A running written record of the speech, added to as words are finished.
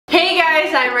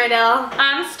guys, I'm Rydel.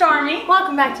 I'm Stormy.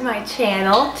 Welcome back to my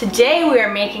channel. Today we are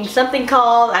making something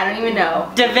called, I don't even know.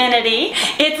 Divinity.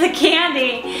 It's a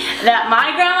candy that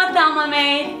my grandma Thelma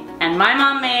made and my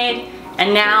mom made,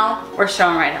 and now we're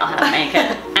showing Rydel how to make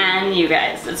it. And you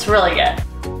guys, it's really good.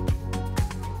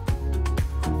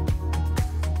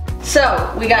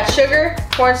 So, we got sugar,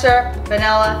 corn syrup,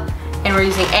 vanilla, and we're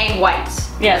using egg whites.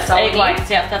 Yes, egg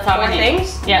whites. Yeah, that's all we need.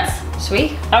 Things? Yes.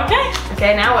 Sweet. Okay.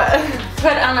 Okay, now what?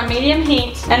 Put on a medium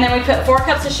heat, and then we put 4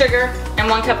 cups of sugar and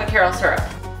 1 cup of Karo syrup.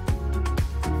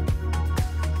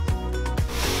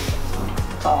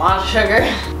 That's a lot of sugar.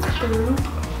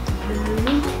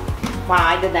 Wow,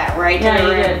 I did that right. Yeah,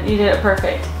 you did. You did it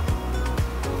perfect.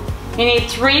 You need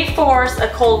 3/4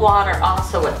 of cold water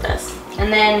also with this.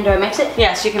 And then, do I mix it?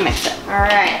 Yes, you can mix it.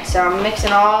 Alright, so I'm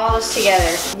mixing all this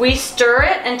together. We stir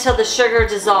it until the sugar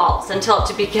dissolves, until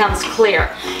it becomes clear.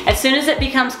 As soon as it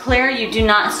becomes clear, you do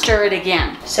not stir it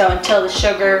again. So until it's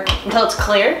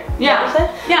clear? Yeah.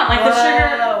 Yeah, like the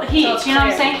sugar heats, you know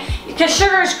what I'm saying? Because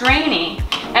sugar is grainy,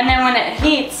 and then when it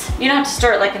heats, you don't have to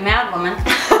stir it like a mad woman.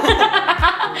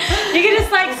 You can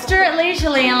just like stir it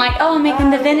leisurely and like, oh, I'm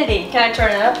making divinity. Can I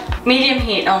turn it up? Medium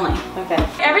heat only. Okay.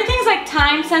 Everything's like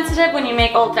time sensitive when you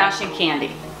make old-fashioned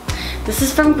candy. This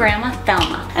is from Grandma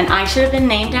Thelma, and I should have been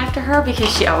named after her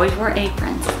because she always wore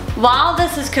aprons. While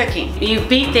this is cooking, you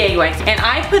beat the egg whites, and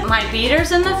I put my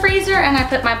beaters in the freezer and I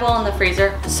put my bowl in the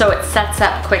freezer so it sets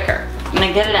up quicker. I'm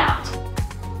gonna get it out.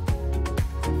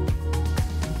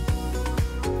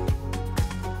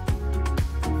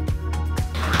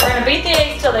 We're gonna beat the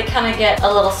eggs till they kind of get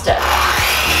a little stiff.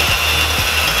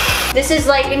 This is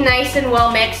like nice and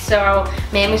well mixed, so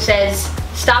Mammy says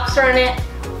stop stirring it,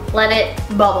 let it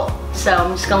bubble. So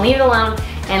I'm just gonna leave it alone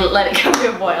and let it come to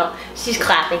a boil. She's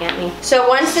clapping at me. So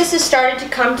once this has started to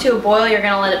come to a boil, you're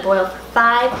gonna let it boil for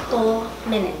 5 whole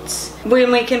minutes. When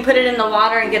we can put it in the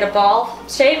water and get a ball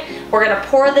shape, we're gonna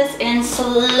pour this in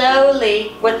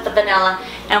slowly with the vanilla,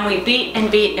 and we beat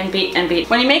and beat and beat and beat.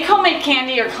 When you make homemade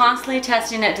candy, you're constantly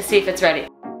testing it to see if it's ready.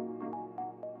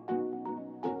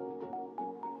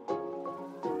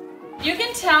 You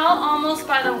can tell almost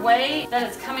by the way that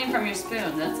it's coming from your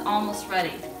spoon that it's almost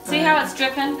ready. See how it's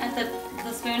dripping at the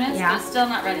spoon is? Yeah. But it's still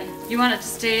not ready. You want it to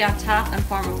stay on top and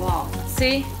form a ball.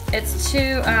 See? It's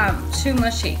too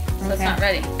mushy, so it's not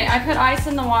ready. I put ice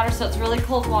in the water, so it's really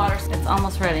cold water. It's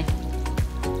almost ready.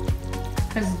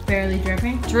 Because it's barely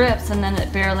dripping? Drips, and then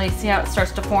it barely, see how it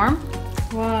starts to form?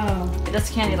 Whoa. This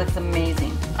candy looks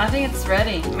amazing. I think it's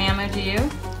ready. Mamoo, do you?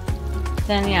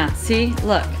 Then yeah, see,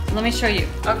 look, let me show you.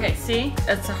 Okay, see,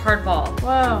 it's a hard ball.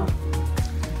 Whoa.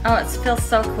 Oh, it feels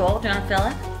so cool. Do you want to feel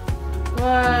it? Whoa.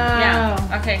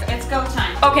 Yeah, okay, it's go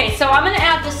time. Okay, so I'm gonna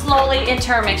add this slowly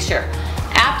into our mixture.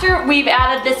 After we've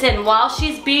added this in, while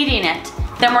she's beating it,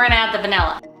 then we're gonna add the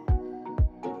vanilla.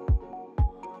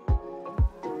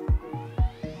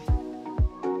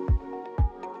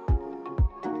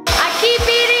 I keep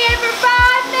beating it for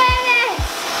 5 minutes.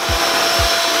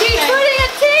 Keep putting a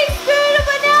teaspoon of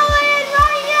vanilla in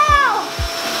right now.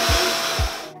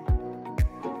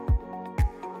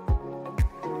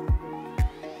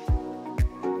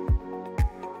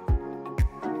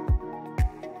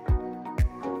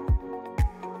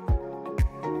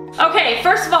 Okay,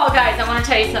 first of all, guys, I want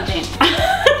to tell you something.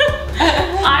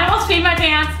 I almost peed my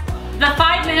pants. The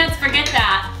 5 minutes, forget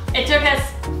that. It took us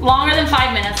longer than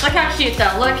 5 minutes. Look how cute,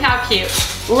 though. Look how cute.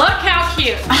 Look how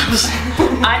cute.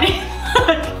 I need.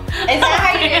 Is that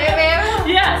how you do it, ma'am?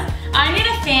 Yes. I need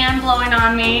a fan blowing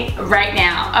on me right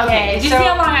now. Okay, did you see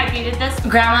how long I beated this?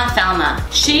 Grandma Thelma,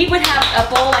 she would have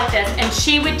a bowl like this, and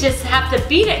she would just have to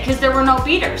beat it because there were no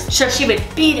beaters. So she would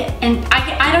beat it, and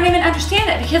I don't even understand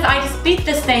it because I just beat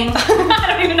this thing.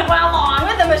 I don't even know how long.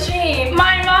 With a machine.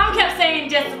 My mom kept saying,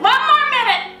 just 1 more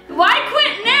minute. Why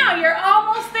quit now? You're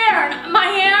almost there. And my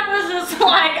hand was just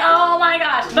like, oh my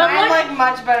gosh. But Mine like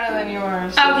much better than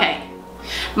yours. Okay.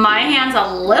 My hand's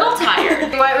a little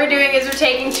tired. What we're doing is we're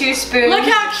taking 2 spoons. Look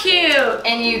how cute.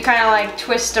 And you kind of like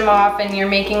twist them off and you're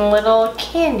making little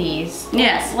candies.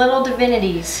 Yes. Little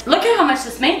divinities. Look at how much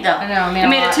this made though. I know, it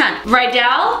made a ton.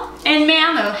 Rydel and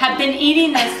Mamoo have been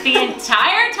eating this the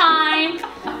entire time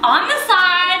on the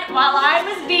side while I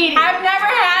was beating. I've never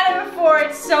had it before.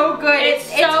 It's so good. It's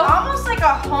it's almost like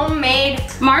a homemade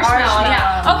marshmallow.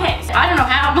 Yeah. Okay, so I don't know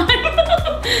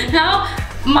how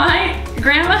my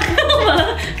grandma,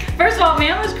 first of all,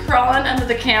 Mamoo's crawling under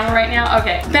the camera right now.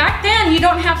 Okay, back then you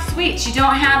don't have sweets, you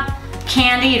don't have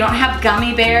candy, you don't have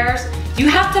gummy bears. You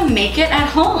have to make it at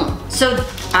home. So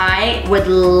I would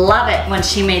love it when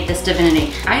she made this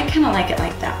divinity. I kind of like it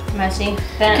like that. Messy.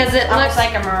 Because it looks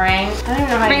like a meringue. I don't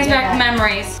know how brings back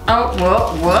memories. Oh,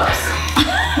 whoops.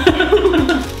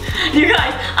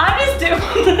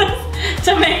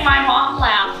 to make my mom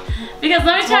laugh. Because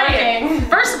let me tell you,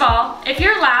 first of all, if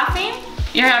you're laughing,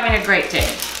 you're having a great day.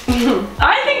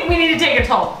 I think we need to take a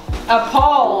poll. A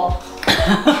poll.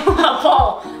 A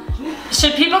poll.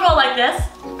 Should people go like this?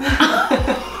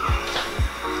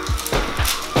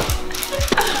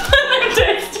 When they're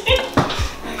tasting?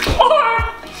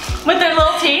 Or with their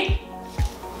little teeth?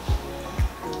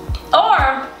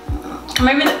 Or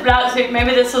maybe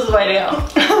this is the way to go.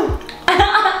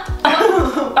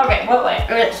 Okay, what way?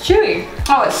 It's chewy.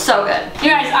 Oh, it's so good. You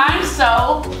guys, I'm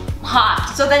so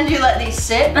hot. So then do you let these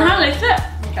sit? How do they sit?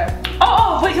 Okay.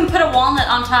 Oh, we can put a walnut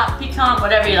on top, pecan,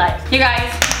 whatever you like. You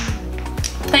guys,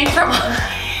 thanks for watching.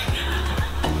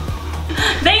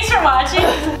 Thanks for watching.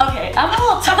 Okay, I'm a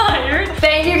little tired.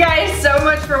 Thank you guys so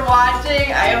much for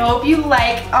watching. I hope you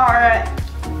like our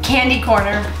candy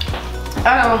corner.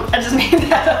 I just made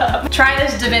that up. Try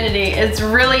this Divinity. It's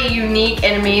really unique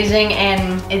and amazing,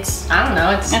 and it's, I don't know,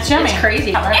 it's yummy. It's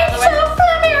crazy. Right, it's so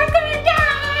funny, I'm gonna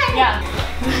die! Yeah.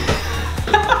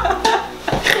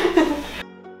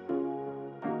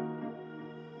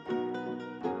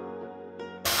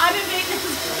 I've been making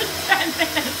this for 10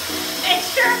 minutes. Make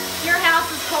sure your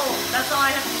house is cold. That's all I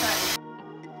have to say.